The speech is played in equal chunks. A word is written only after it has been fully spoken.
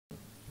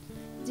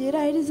Did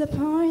I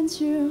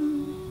disappoint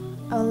you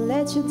or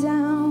let you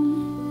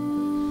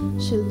down?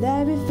 Should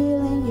I be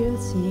feeling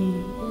guilty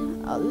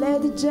or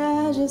let the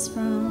judges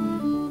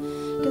frown?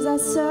 'Cause I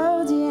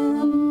saw the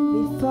end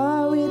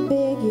before we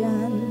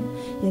began.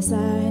 Yes,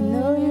 I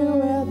know you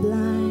were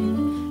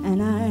blind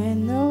and I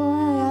know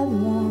I had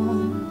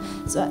won.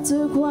 So I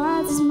took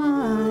what's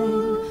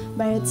mine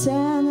by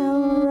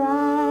eternal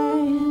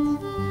right.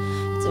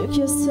 Took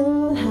your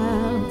soul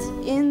out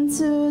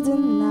into the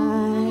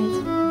night.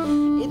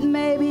 It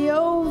may be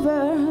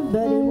over,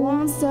 but it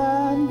won't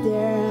stop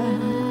there.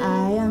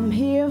 I am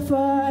here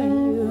for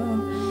you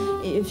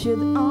if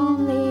you'd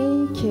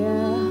only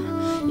care.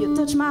 You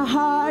touch my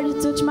heart, you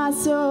touch my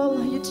soul,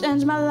 you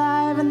change my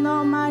life and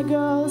all my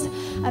goals.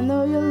 I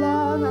know your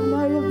love, I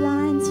know you're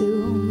blind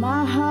too.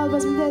 My heart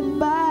was dead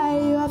by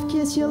you. I've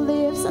kissed your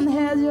lips and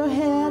held your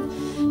head,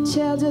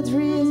 shared your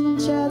dreams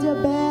and shared your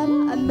bed.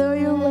 I know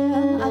you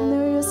well, I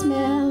know your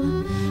smell.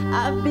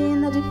 I've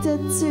been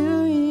addicted to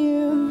you.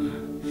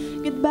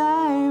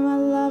 Goodbye, my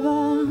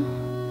lover.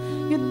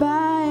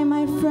 Goodbye,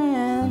 my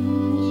friend.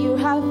 You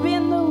have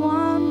been the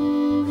one.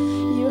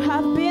 You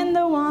have been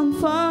the one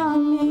for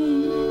me.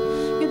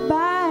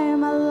 Goodbye,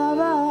 my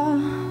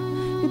lover.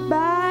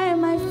 Goodbye,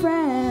 my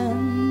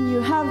friend.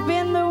 You have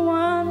been the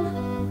one.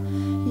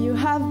 You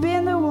have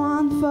been the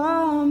one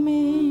for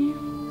me.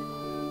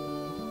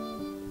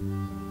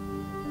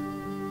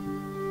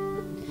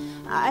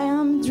 I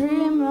am a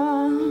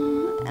dreamer,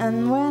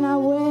 and when I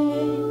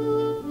wake,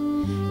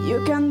 you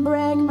can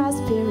break my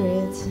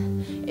spirit.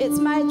 It's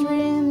my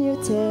dream you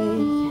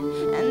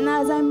take. And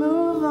as I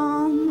move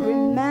on,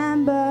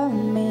 remember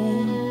me.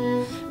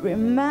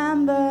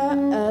 Remember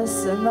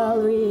us and all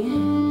we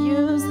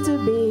used to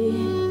be.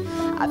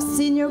 I've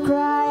seen you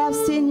cry, I've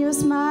seen you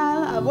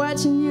smile. I'm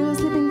watching you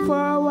sleeping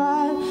for a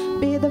while.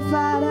 Be the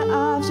father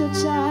of your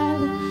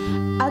child.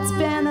 I'd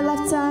spend a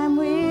lifetime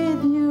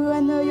with you. I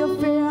know your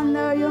fear, I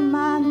know your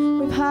mind.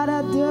 We've had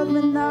a deal,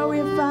 but now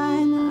we're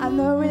fine. I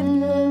know it's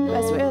good,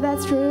 I swear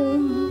that's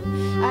true.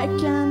 I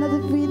can't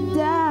live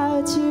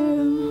without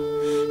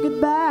you.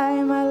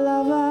 Goodbye, my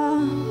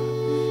lover.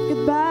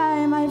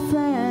 Goodbye, my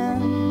friend.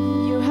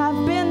 You have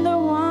been the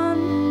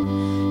one.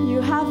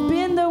 You have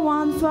been the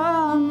one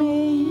for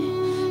me.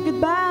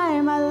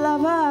 Goodbye, my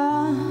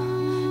lover.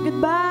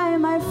 Goodbye,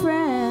 my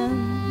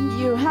friend.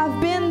 You have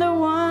been the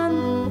one.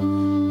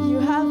 You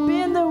have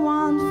been the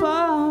one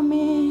for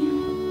me.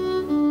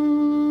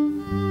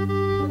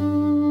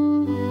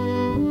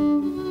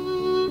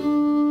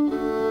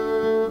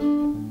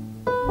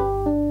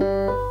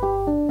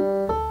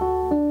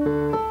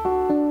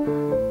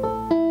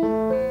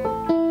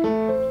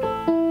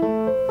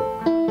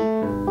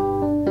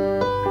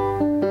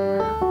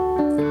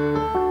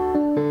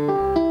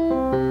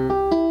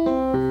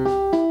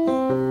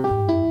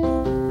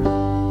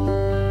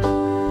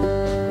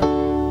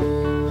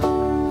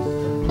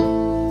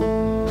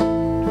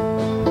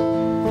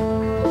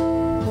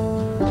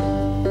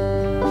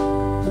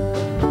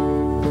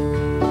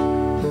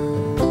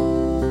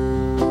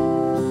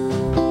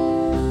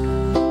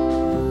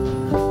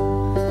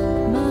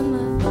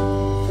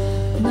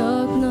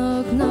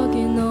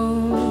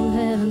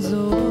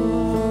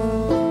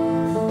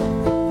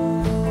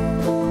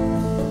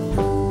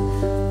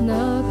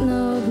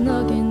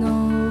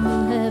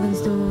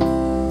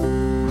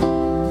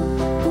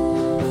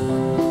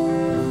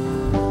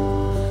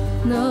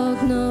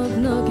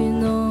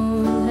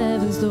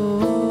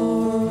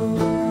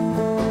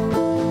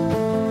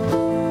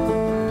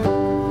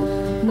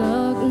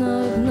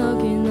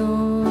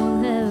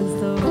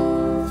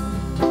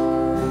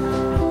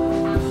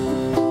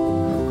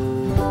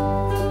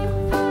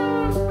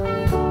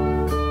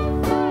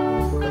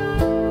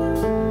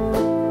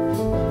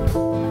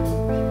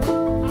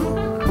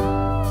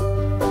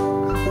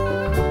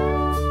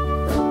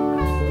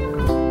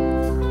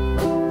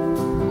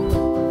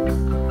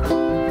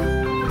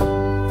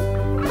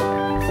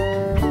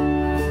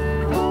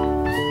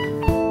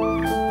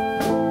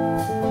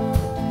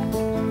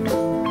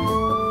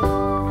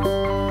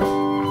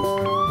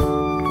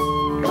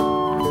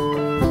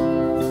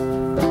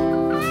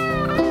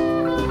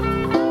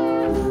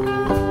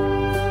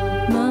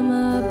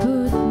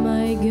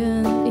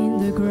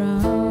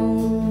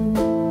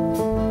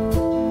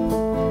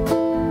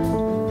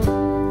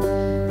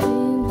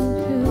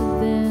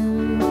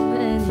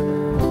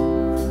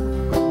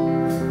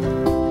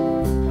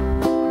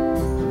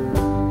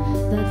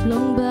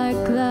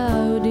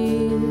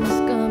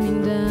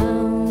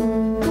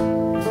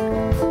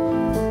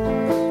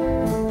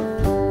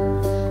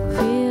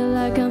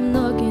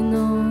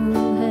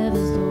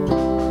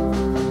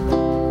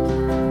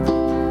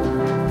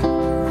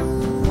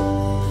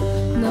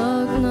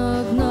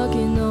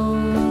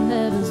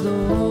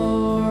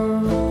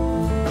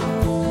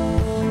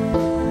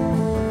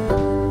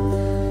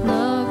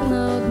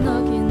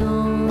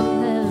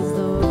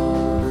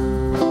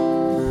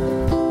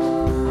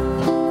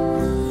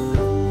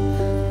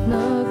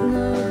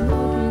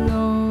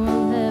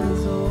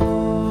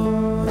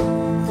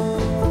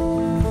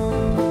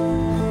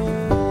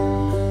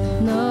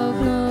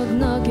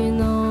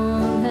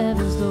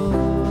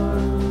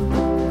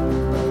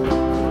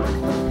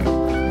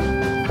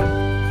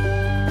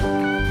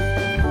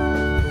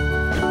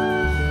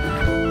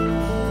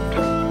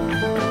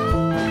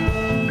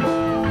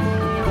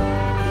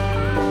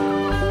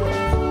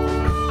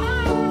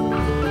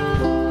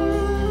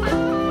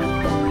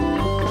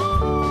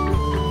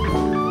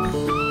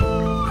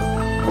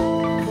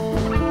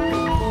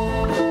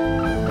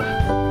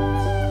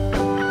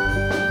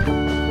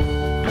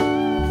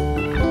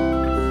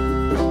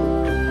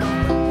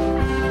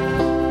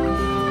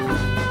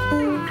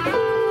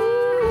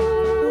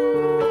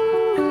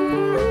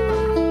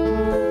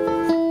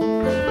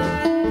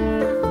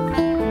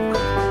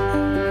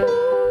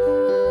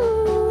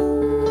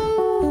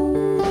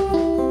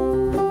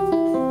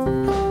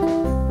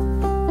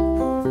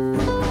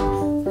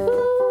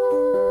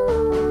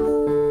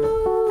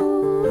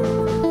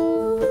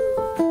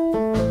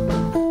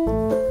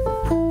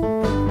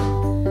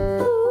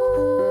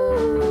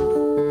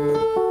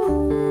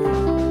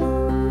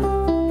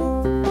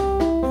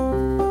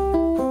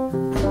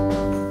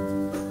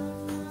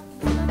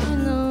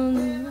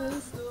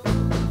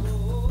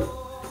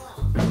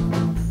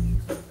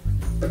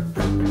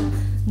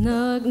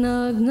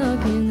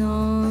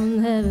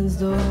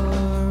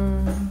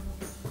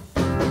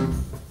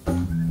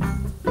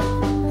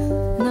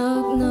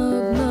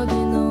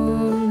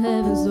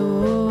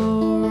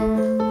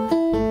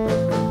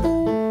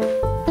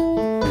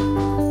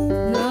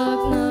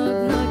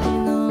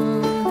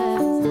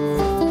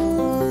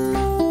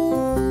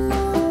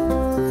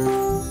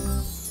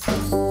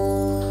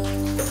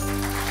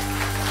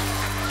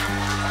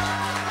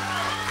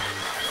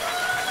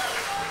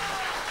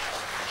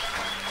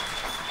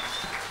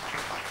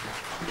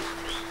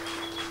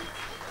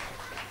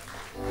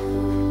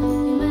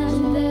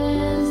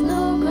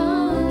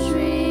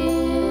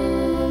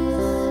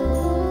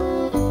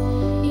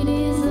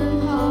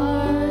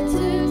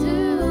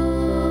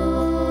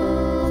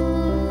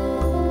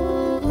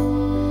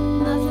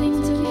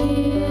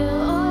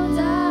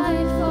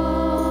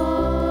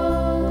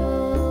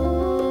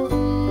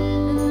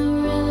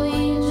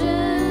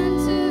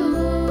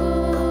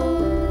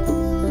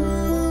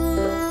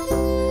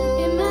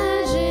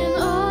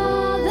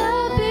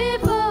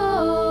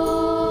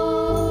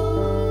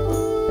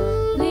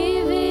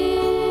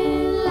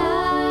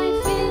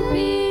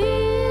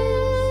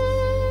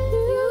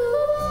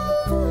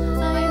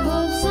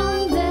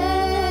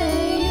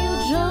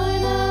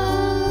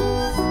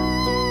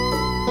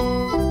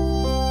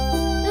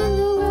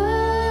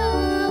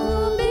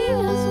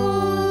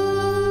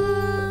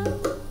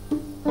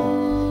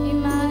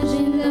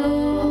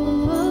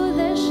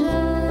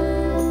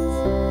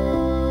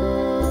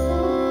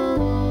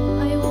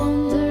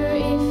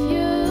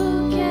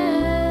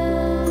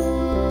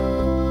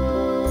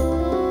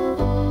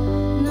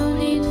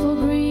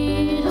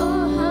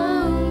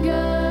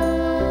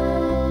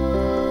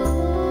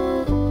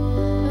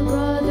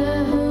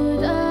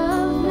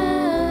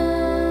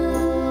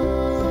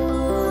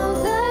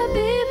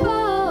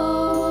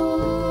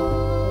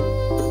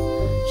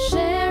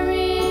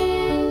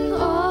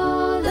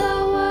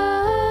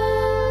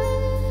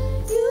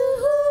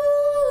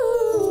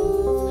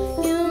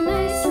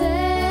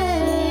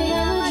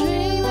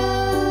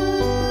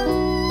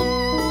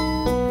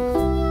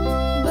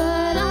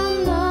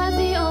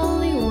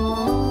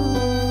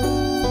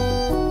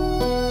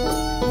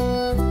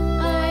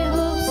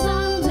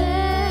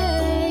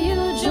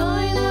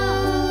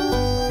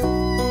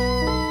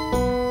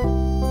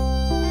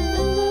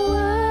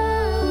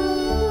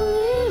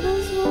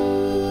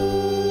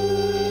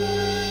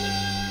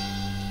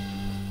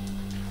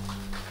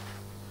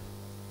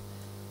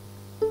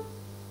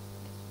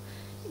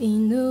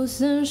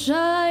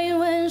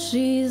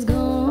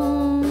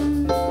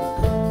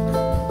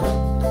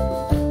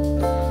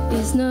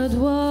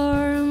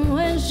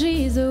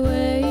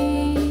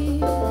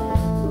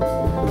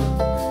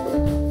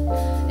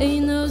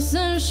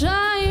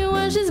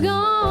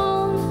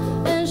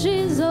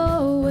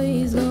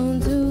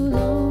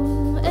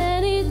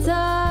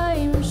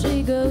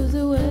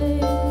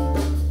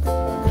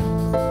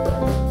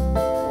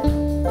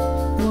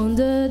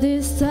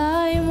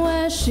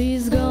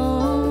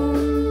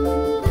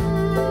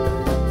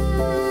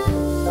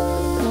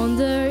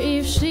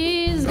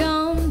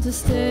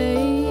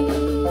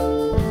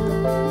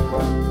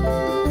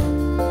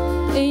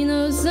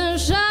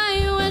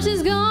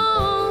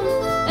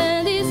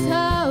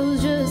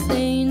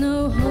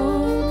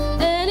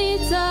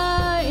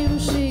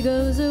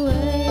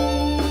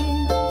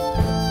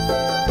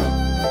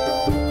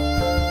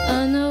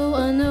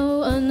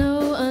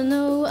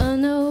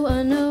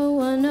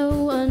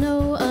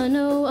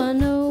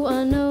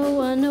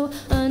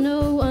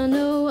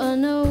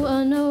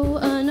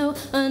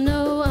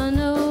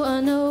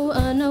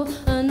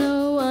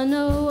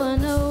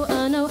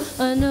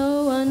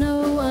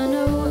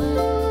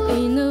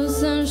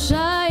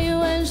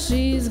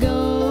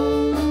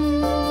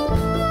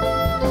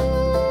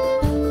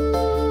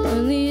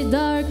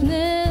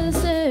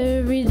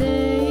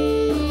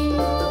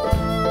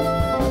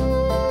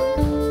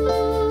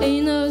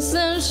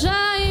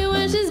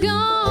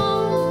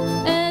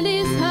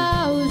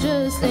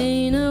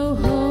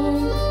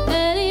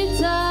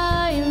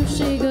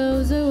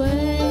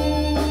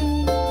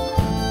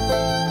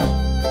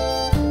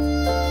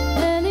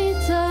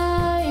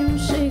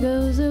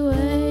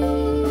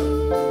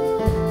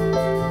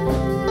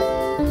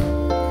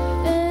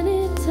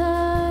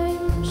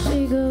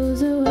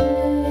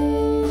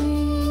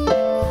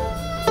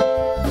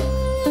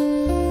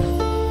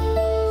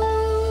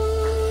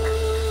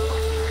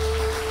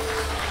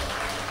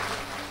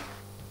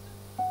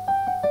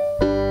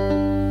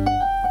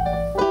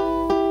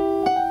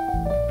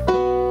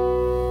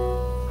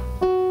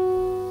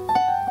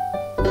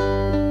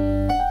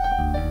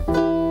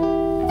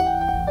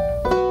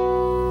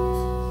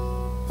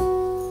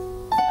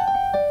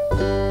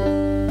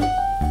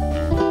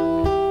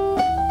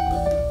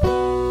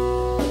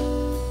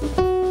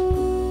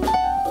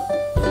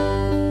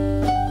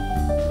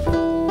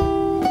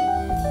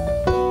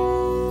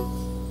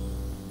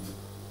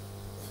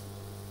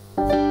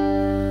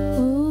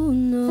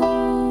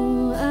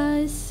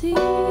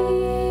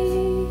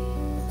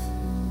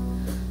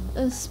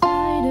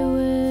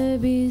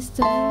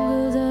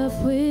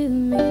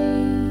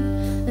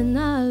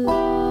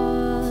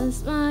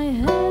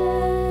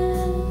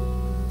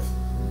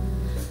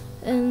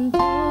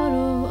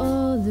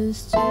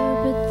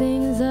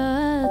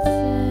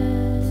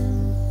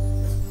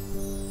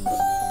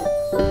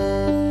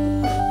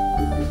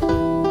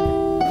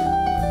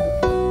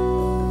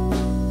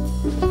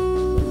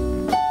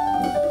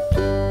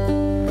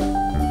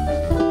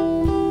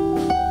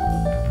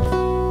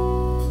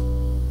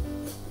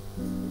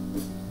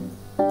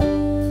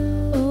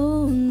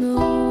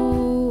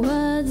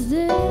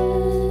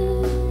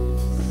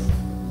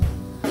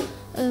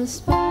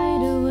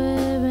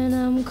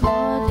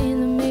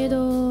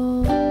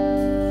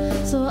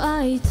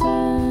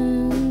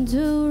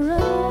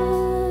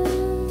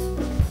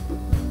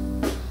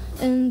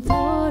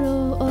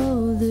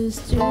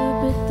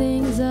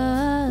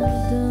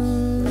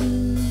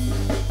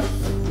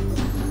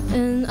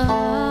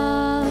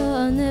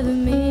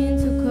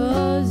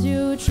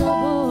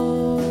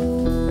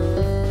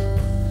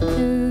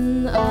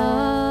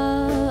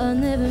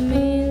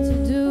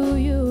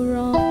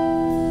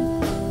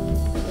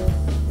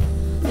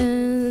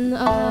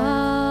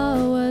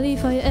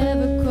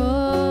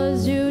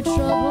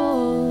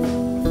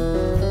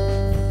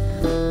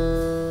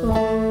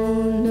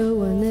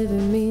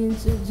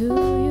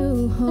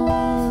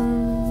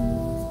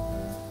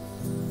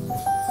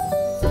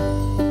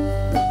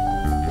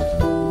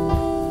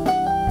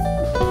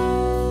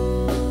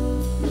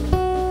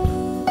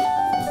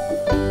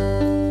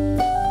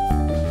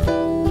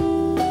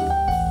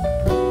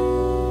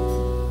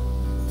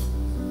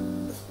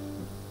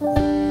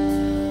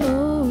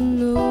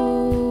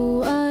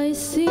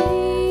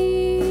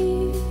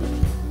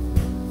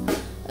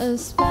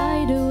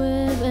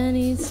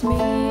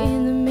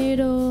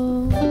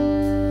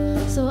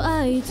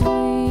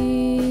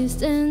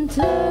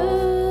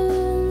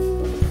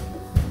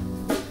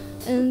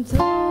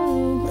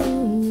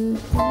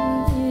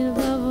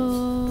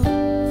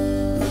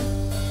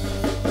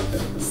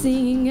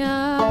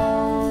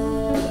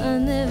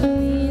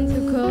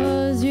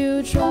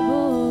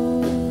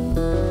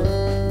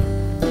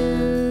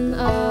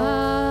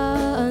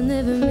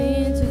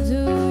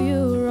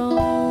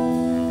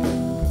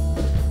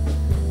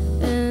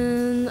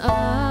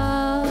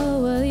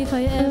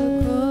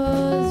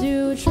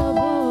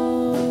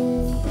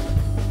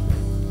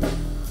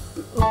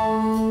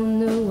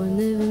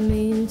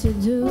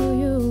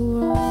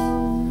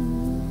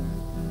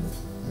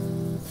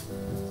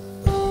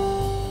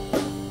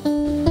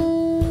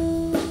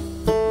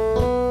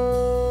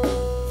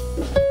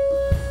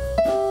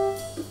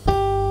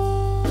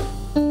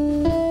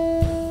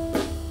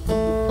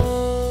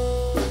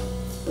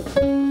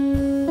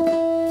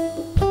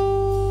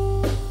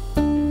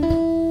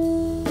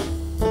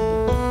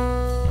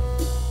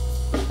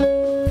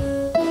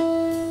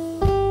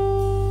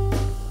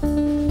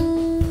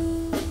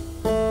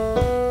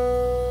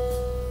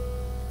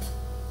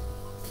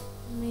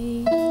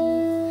 me,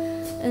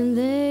 and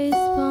they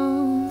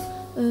spun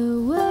a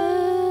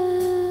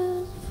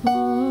web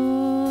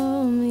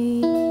for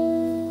me.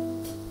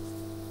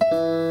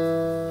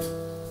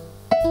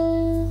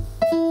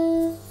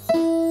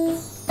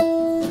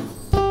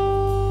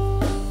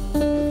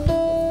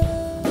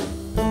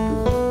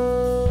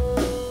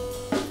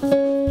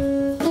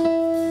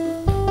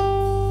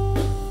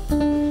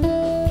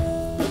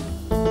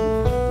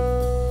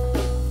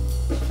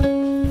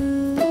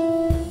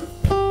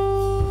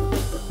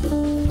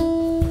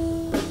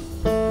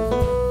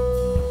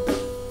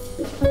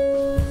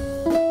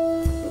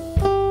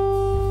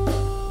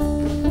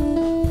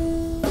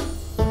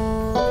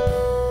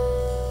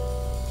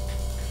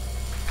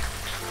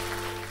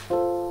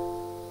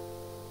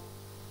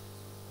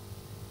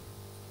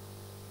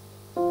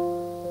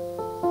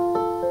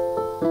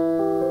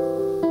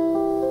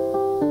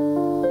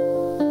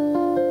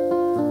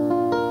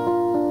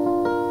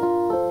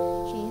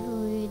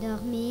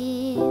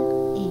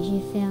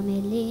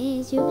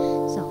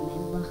 Sans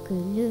même voir que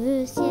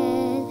le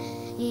ciel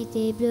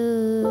était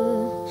bleu.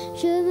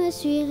 Je me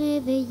suis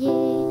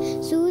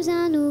réveillée sous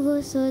un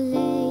nouveau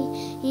soleil,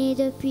 et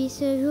depuis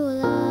ce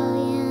jour-là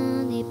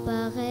rien n'est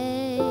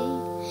pareil.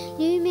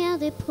 Lumière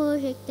des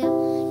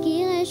projecteurs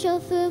qui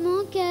réchauffent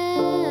mon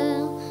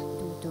cœur.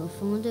 Tout au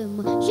fond de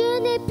moi,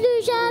 je n'ai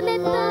plus jamais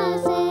pas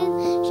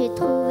scène. J'ai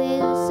trouvé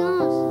le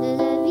sens de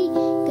la vie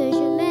que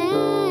je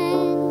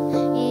mène,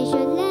 et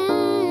je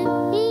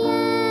l'aime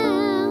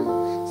hier.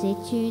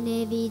 C'est une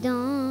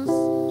évidence,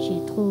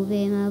 j'ai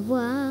trouvé ma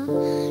voie.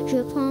 Je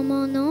prends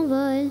mon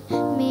envol,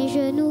 mais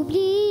je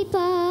n'oublie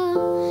pas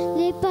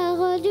les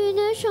paroles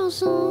d'une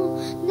chanson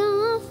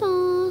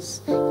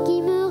d'enfance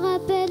qui me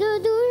rappelle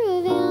d'où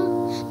je viens,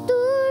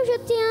 d'où je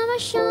tiens ma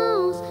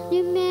chance.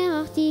 Lumière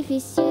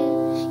artificielle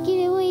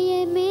qui fait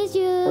briller mes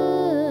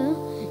yeux,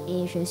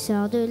 et je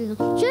sors de là,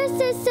 je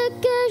sais ce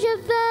que je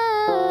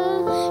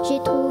veux. J'ai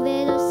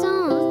trouvé le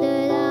sens de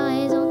la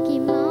raison qui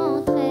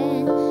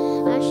m'entraîne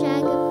à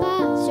chaque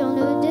pas sur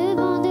le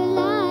devant de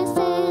la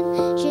scène.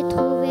 J'ai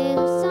trouvé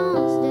le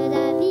sens de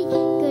la vie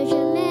que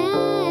je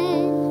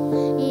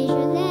mène, et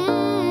je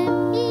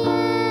l'aime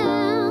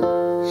hier.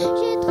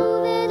 J'ai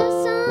trouvé le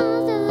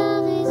sens de la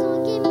raison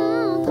qui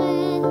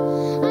m'entraîne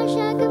à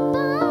chaque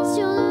pas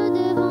sur le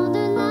devant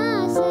de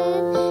la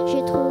scène.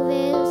 J'ai trouvé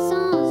le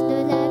sens de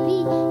la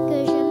vie que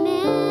je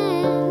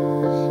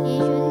mène, et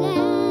je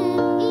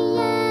l'aime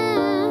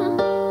hier.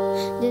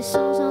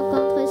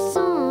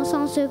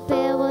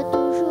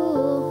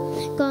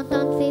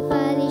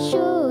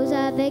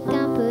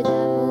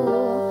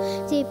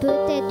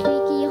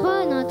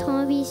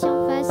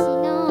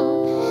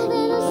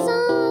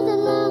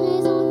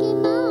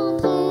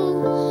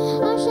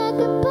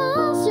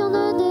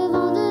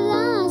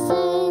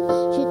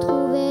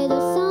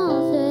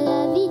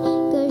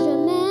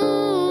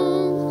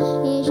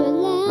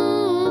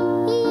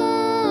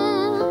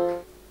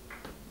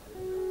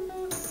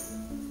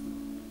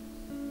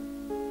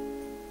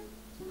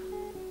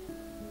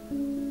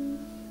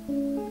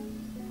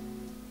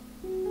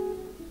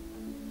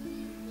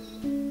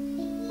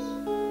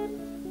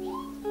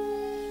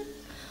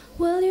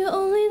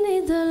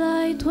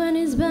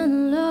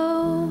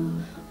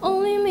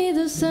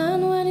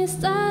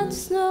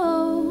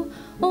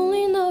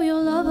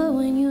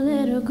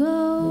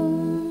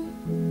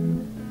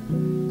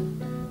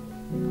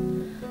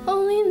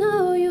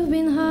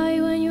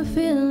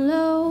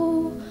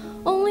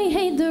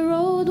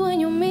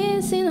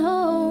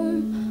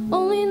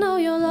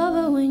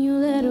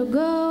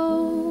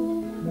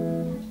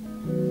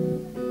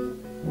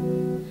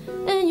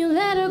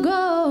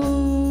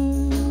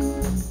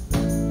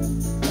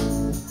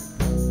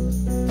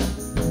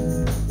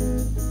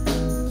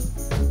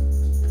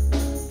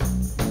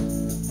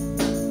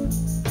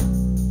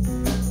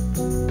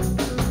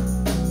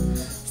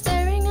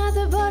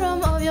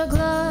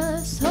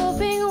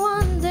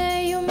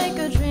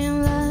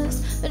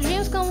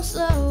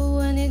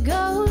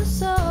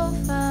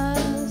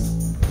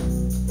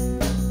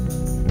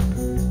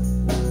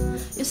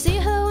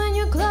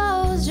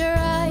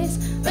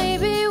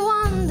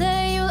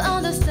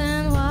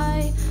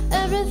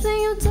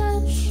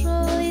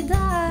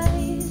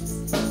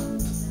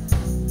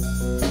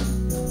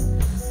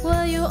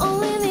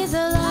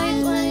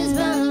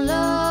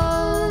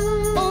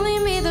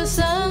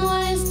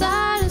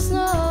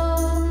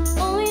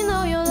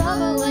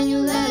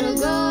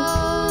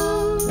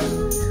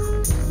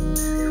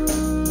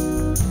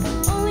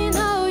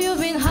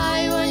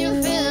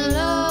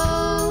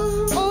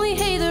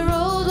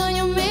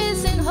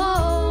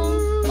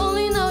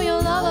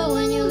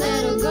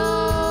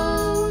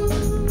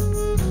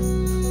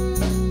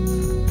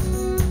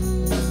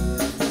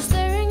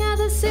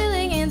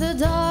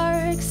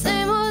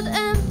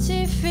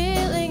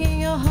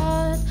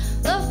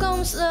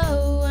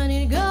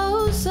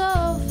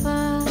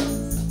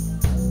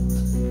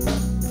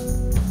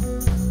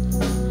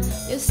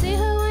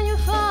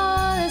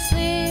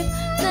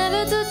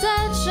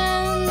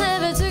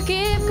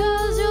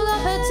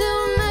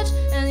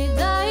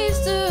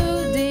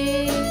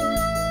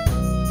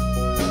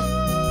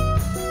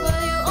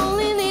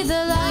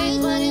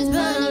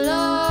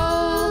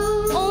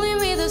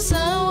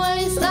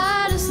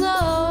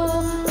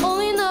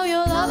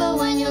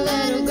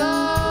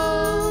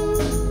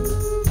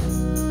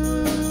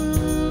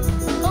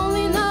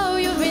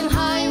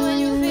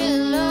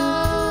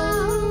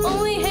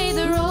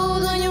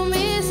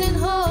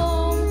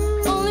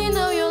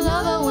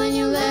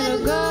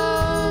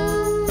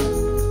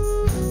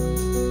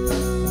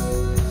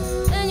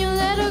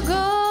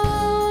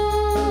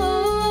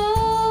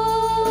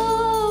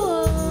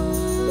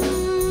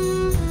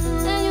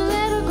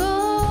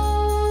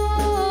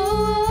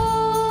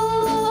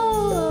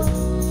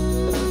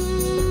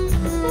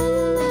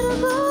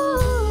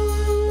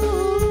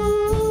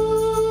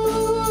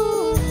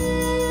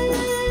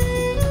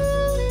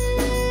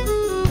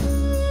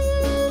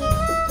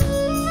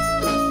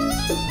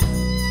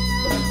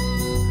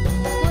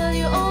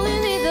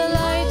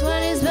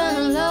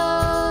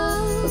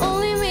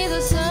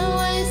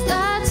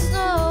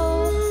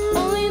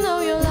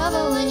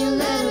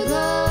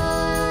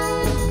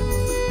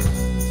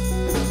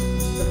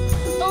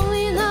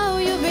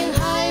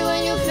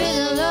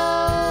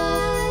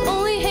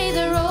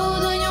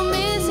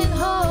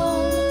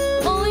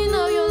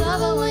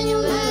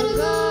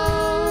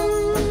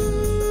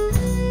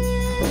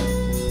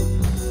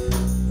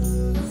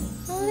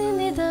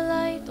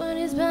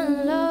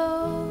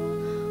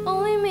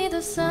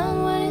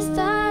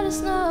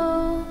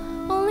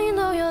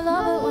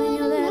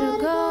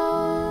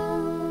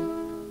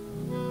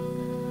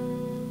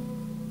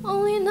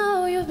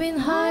 been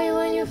high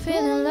when you're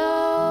feeling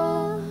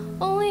low.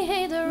 Only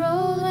hate the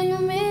road when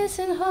you're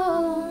missing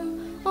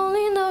home.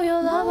 Only know you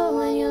love her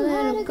when you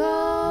let her go.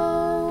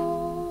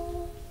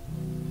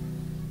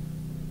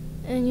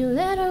 And you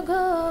let her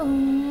go.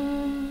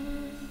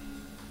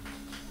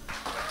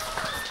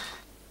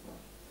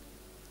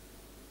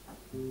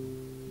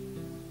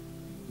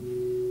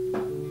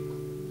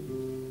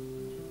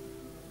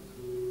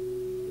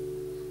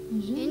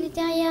 Je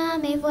n'étais rien,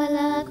 mais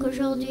voilà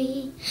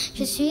qu'aujourd'hui,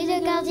 je suis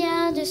le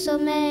gardien du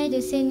sommeil de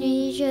ces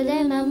nuits. Je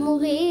l'aime à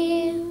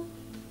mourir.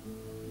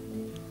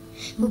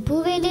 Vous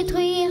pouvez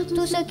détruire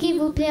tout ce qui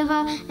vous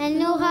plaira. Elle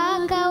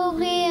n'aura qu'à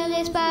ouvrir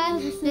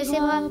l'espace de ses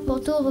bras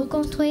pour tout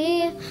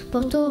reconstruire,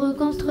 pour tout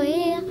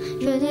reconstruire.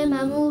 Je l'aime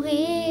à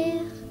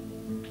mourir.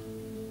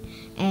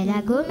 Elle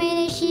a gommé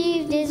les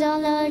chiffres des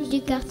horloges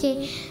du quartier.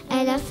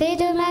 Elle a fait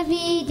de ma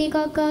vie des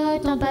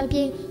cocottes en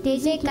papier,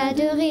 des éclats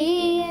de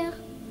rire.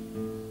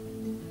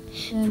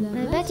 Elle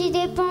a bâti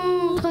des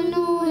ponts entre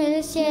nous et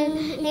le ciel,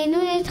 et nous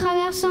les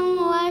traversons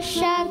à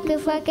chaque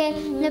fois qu'elle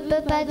ne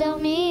peut pas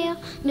dormir,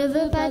 ne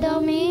veut pas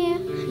dormir.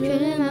 Je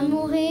l'aime à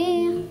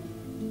mourir.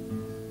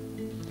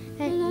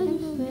 Elle a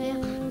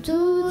souffert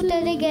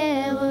toutes les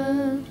guerres,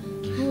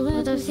 pour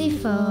être si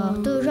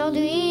forte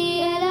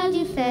aujourd'hui. Elle a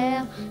dû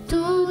faire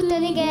toutes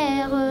les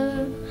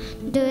guerres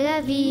de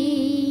la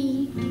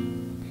vie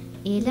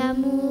et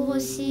l'amour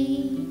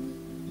aussi.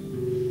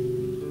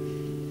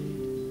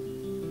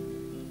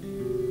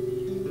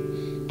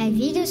 Elle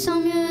vit de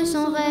son mieux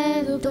son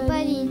rêve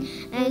d'opaline.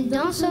 Elle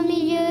danse au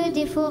milieu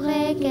des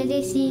forêts qu'elle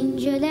dessine.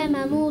 Je l'aime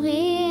à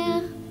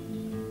mourir.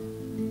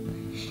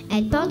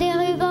 Elle porte des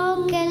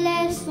rubans qu'elle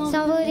laisse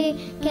s'envoler,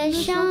 qu'elle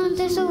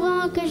chante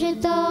souvent que j'ai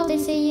tort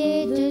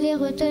d'essayer de les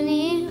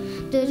retenir,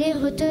 de les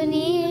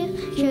retenir.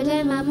 Je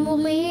l'aime à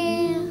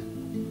mourir.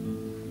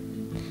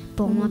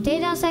 Pour monter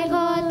dans sa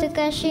grotte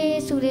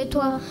cachée sous les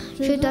toits,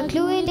 je dois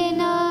clouer des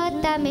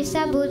notes à mes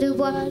sabots de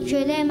bois. Je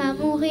l'aime à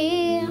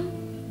mourir.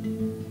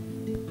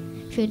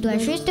 Je dois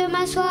juste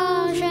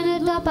m'asseoir, je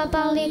ne dois pas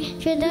parler,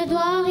 je ne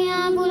dois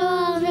rien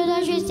vouloir, je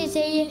dois juste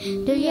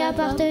essayer de lui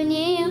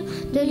appartenir,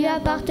 de lui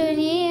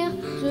appartenir.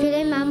 Je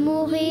l'aime à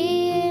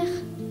mourir.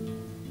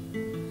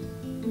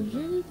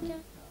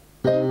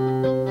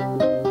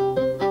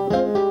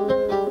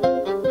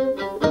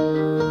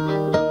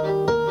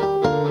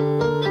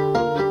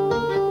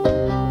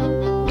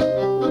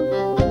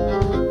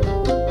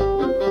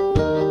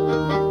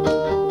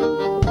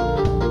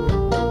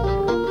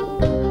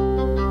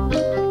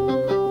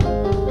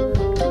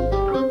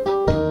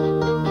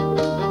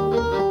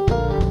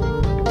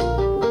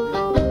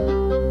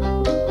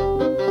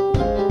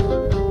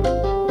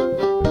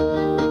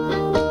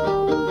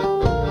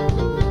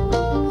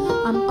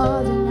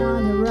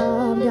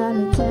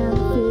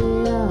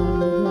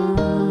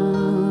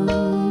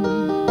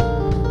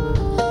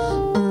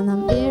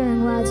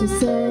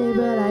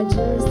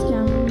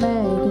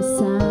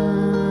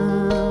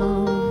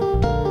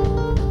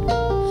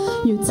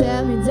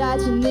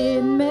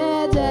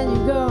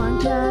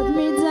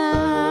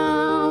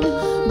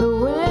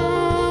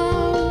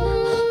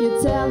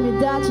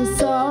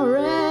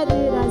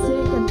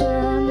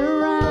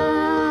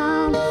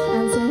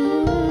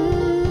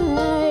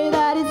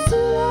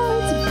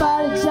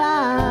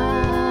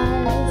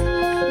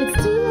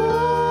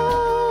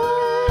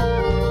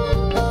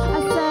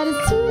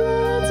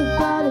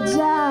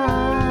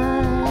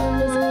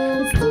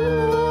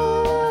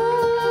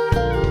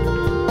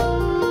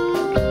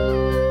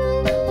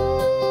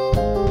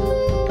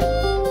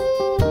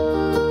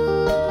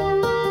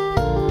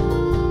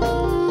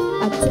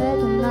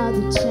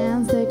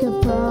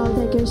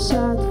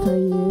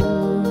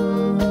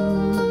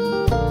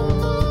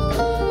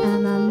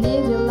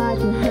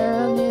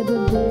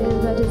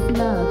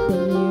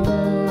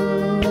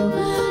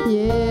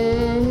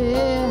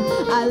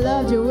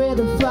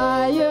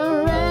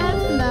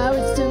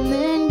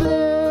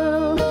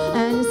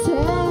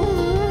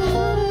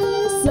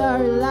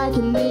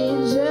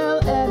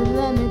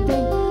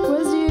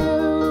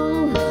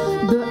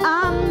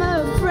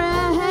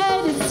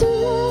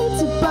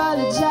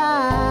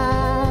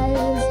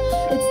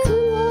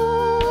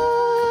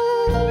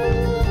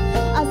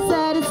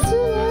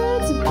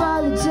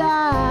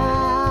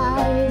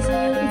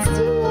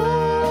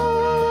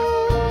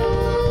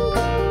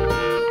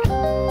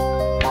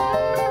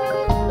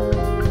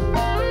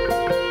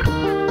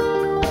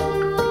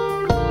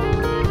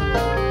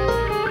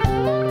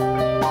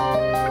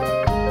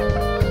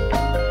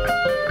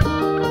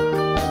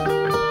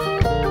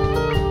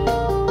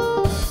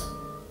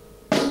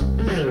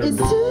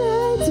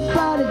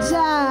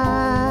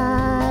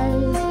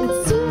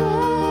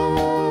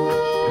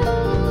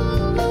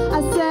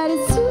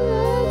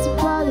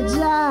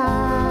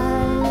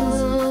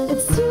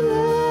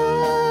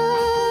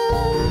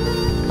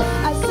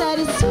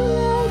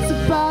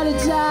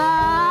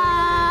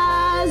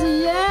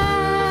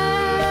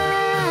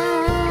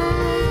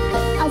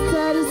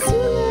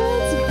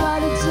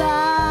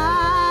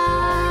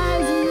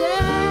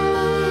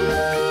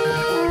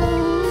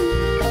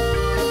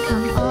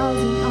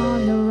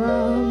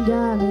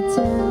 Got me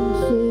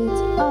 10 feet.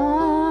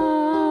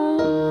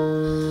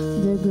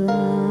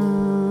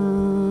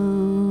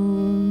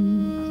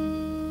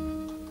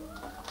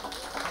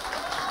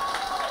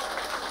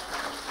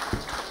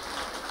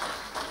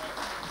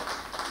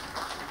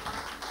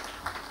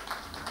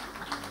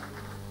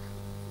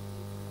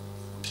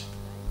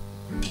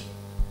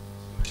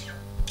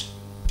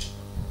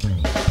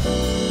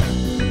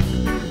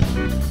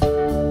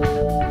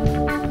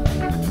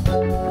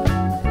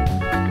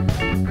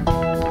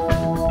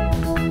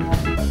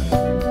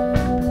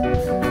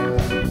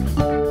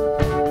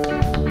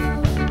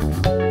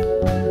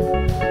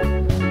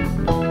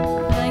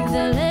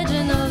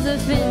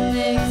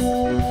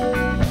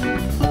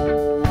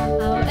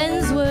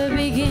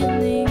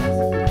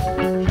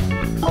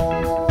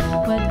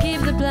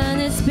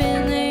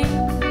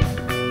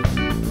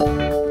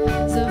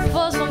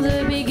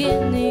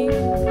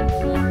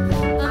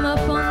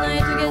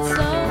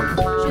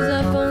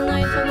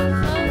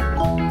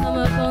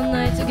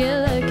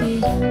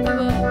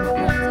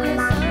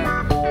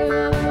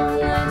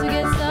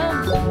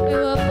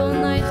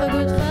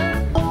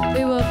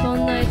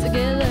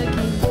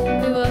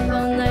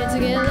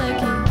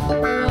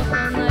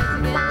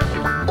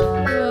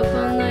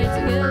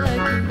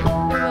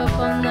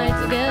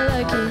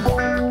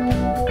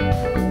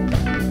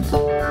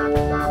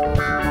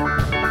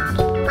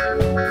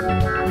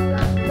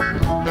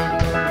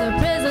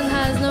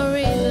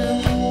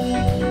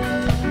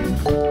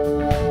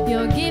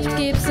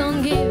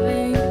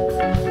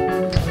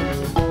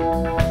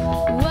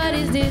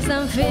 this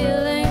I'm feeling.